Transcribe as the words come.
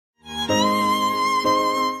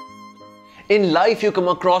In life, you come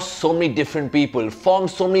across so many different people, form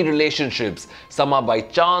so many relationships. Some are by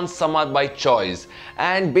chance, some are by choice.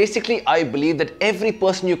 And basically, I believe that every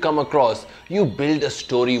person you come across, you build a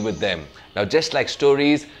story with them. Now, just like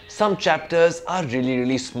stories, some chapters are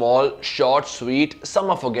really small, short, sweet, some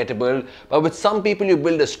are forgettable. But with some people, you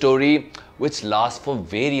build a story which lasts for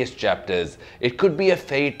various chapters. It could be a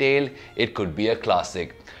fairy tale, it could be a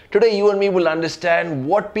classic. Today, you and me will understand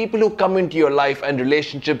what people who come into your life and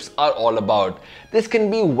relationships are all about. This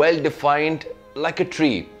can be well defined like a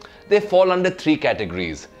tree. They fall under three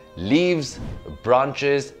categories: leaves,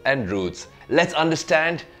 branches, and roots. Let's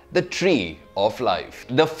understand the tree of life.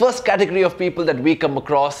 The first category of people that we come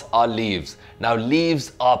across are leaves. Now,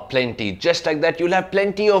 leaves are plenty. Just like that, you'll have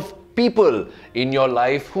plenty of people in your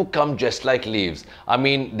life who come just like leaves. I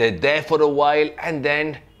mean, they're there for a while and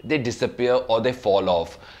then they disappear or they fall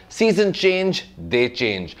off. Seasons change, they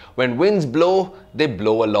change. When winds blow, they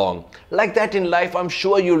blow along. Like that in life, I'm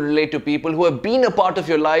sure you'll relate to people who have been a part of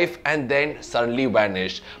your life and then suddenly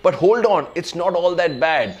vanished. But hold on, it's not all that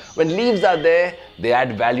bad. When leaves are there, they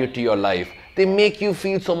add value to your life. They make you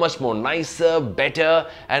feel so much more nicer, better,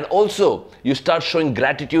 and also you start showing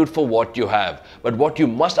gratitude for what you have. But what you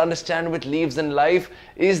must understand with leaves in life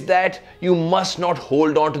is that you must not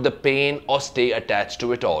hold on to the pain or stay attached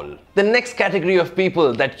to it all. The next category of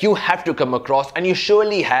people that you have to come across, and you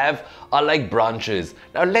surely have, are like branches.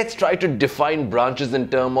 Now let's try to define branches in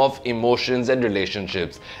terms of emotions and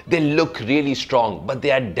relationships. They look really strong, but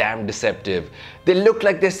they are damn deceptive. They look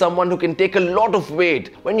like there's someone who can take a lot of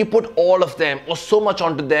weight. When you put all of them or so much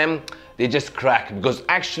onto them, they just crack, because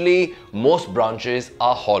actually most branches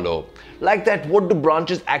are hollow. Like that, what do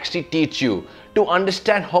branches actually teach you? To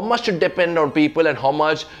understand how much to depend on people and how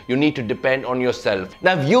much you need to depend on yourself.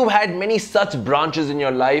 Now, you've had many such branches in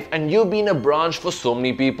your life and you've been a branch for so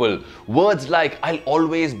many people. Words like, I'll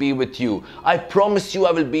always be with you. I promise you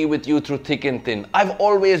I will be with you through thick and thin. I've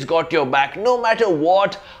always got your back. No matter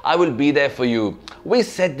what, I will be there for you. We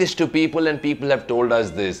said this to people and people have told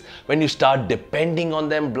us this. When you start depending on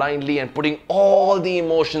them blindly and putting all the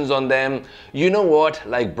emotions on them, you know what?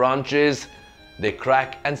 Like branches, they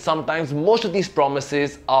crack, and sometimes most of these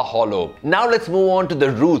promises are hollow. Now let's move on to the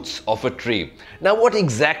roots of a tree. Now, what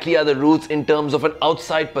exactly are the roots in terms of an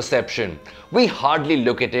outside perception? We hardly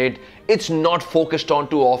look at it. It's not focused on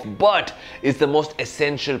too often, but it's the most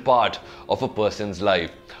essential part of a person's life.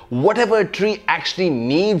 Whatever a tree actually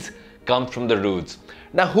needs comes from the roots.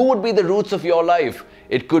 Now, who would be the roots of your life?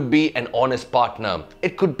 It could be an honest partner.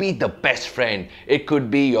 It could be the best friend. It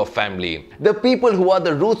could be your family. The people who are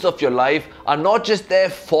the roots of your life are not just there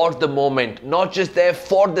for the moment, not just there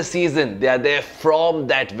for the season. They are there from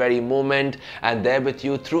that very moment and there with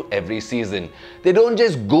you through every season. They don't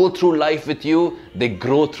just go through life with you, they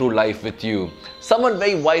grow through life with you. Someone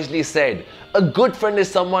very wisely said, a good friend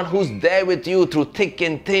is someone who's there with you through thick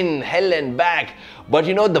and thin, hell and back. But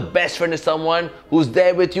you know, the best friend is someone who's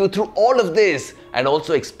there with you through all of this and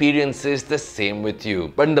also experiences the same with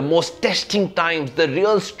you. But in the most testing times, the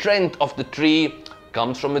real strength of the tree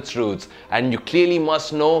comes from its roots, and you clearly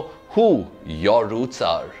must know who your roots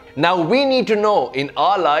are. Now, we need to know in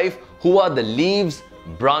our life who are the leaves,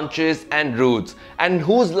 branches and roots, and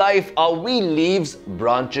whose life are we leaves,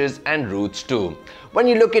 branches and roots to. When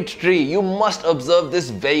you look at tree, you must observe this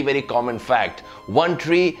very common fact. One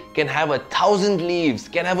tree can have 1,000 leaves,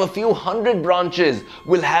 can have a few hundred branches,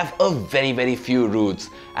 will have a very few roots,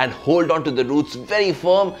 and hold on to the roots very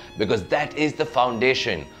firm, because that is the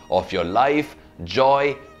foundation of your life,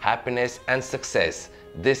 joy, happiness and success.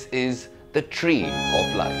 This is the tree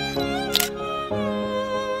of life.